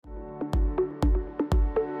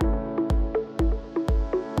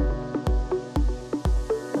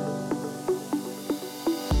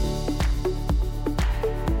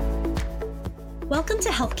Welcome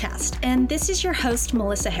to HealthCast, and this is your host,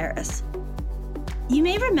 Melissa Harris. You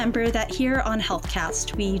may remember that here on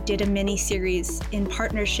HealthCast, we did a mini-series in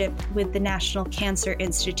partnership with the National Cancer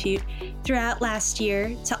Institute throughout last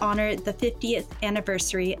year to honor the 50th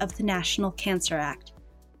anniversary of the National Cancer Act.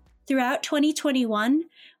 Throughout 2021,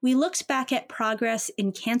 we looked back at progress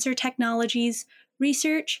in cancer technologies,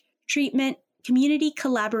 research, treatment, community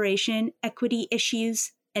collaboration, equity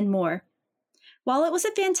issues, and more. While it was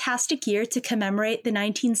a fantastic year to commemorate the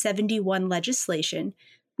 1971 legislation,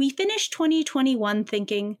 we finished 2021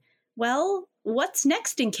 thinking, well, what's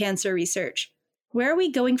next in cancer research? Where are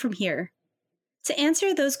we going from here? To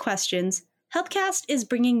answer those questions, HealthCast is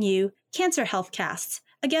bringing you Cancer HealthCasts,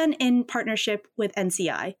 again in partnership with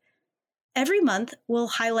NCI. Every month, we'll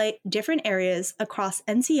highlight different areas across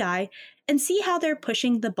NCI and see how they're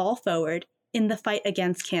pushing the ball forward in the fight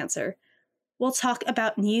against cancer. We'll talk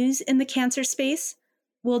about news in the cancer space.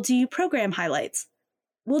 We'll do program highlights.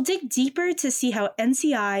 We'll dig deeper to see how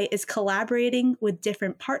NCI is collaborating with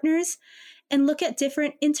different partners and look at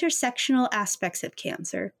different intersectional aspects of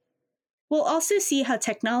cancer. We'll also see how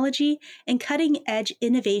technology and cutting-edge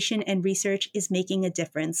innovation and research is making a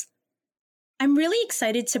difference. I'm really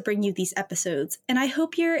excited to bring you these episodes, and I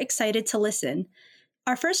hope you're excited to listen.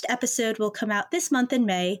 Our first episode will come out this month in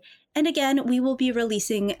May, and again, we will be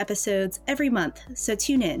releasing episodes every month, so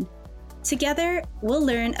tune in. Together, we'll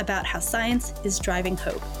learn about how science is driving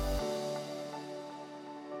hope.